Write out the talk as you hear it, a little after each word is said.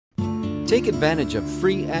Take advantage of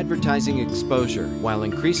free advertising exposure while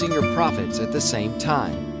increasing your profits at the same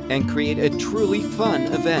time, and create a truly fun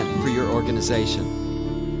event for your organization.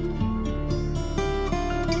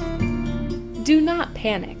 Do not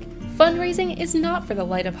panic. Fundraising is not for the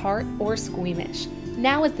light of heart or squeamish.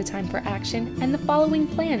 Now is the time for action, and the following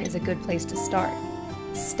plan is a good place to start.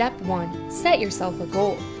 Step 1. Set yourself a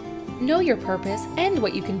goal. Know your purpose and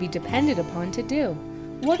what you can be depended upon to do.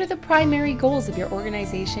 What are the primary goals of your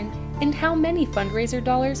organization, and how many fundraiser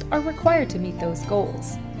dollars are required to meet those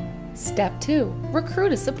goals? Step 2.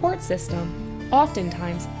 Recruit a support system.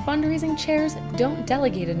 Oftentimes, fundraising chairs don't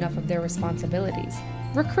delegate enough of their responsibilities.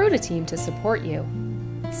 Recruit a team to support you.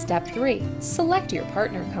 Step 3. Select your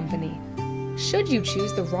partner company. Should you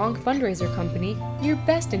choose the wrong fundraiser company, your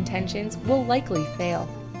best intentions will likely fail.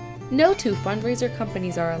 No two fundraiser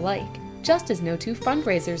companies are alike, just as no two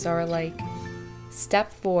fundraisers are alike.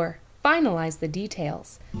 Step 4. Finalize the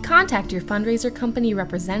details. Contact your fundraiser company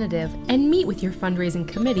representative and meet with your fundraising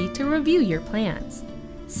committee to review your plans.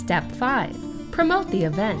 Step 5. Promote the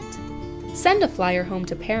event. Send a flyer home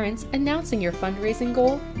to parents announcing your fundraising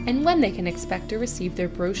goal and when they can expect to receive their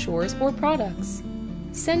brochures or products.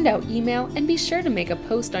 Send out email and be sure to make a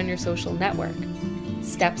post on your social network.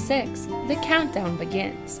 Step 6. The countdown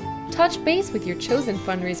begins. Touch base with your chosen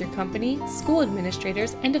fundraiser company, school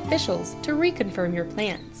administrators, and officials to reconfirm your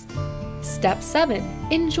plans. Step 7.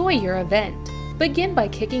 Enjoy your event. Begin by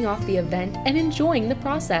kicking off the event and enjoying the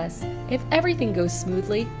process. If everything goes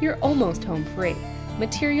smoothly, you're almost home free.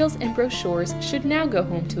 Materials and brochures should now go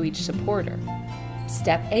home to each supporter.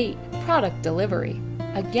 Step 8. Product delivery.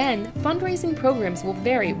 Again, fundraising programs will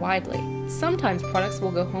vary widely. Sometimes products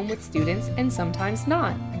will go home with students and sometimes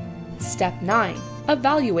not. Step 9.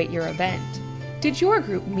 Evaluate your event. Did your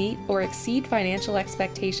group meet or exceed financial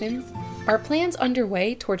expectations? Are plans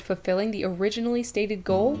underway toward fulfilling the originally stated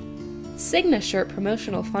goal? SIGnaShirt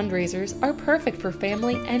promotional fundraisers are perfect for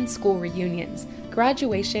family and school reunions,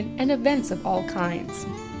 graduation, and events of all kinds.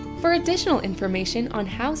 For additional information on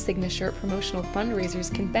how SIGnaShirt promotional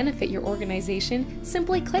fundraisers can benefit your organization,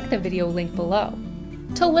 simply click the video link below.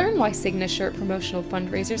 To learn why SIGnaShirt promotional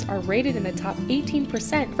fundraisers are rated in the top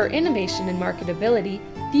 18% for innovation and marketability,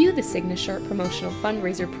 view the SIGnaShirt promotional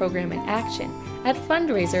fundraiser program in action at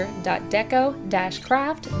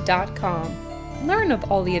fundraiser.deco-craft.com. Learn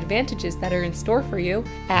of all the advantages that are in store for you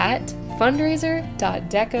at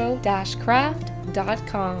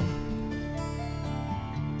fundraiser.deco-craft.com.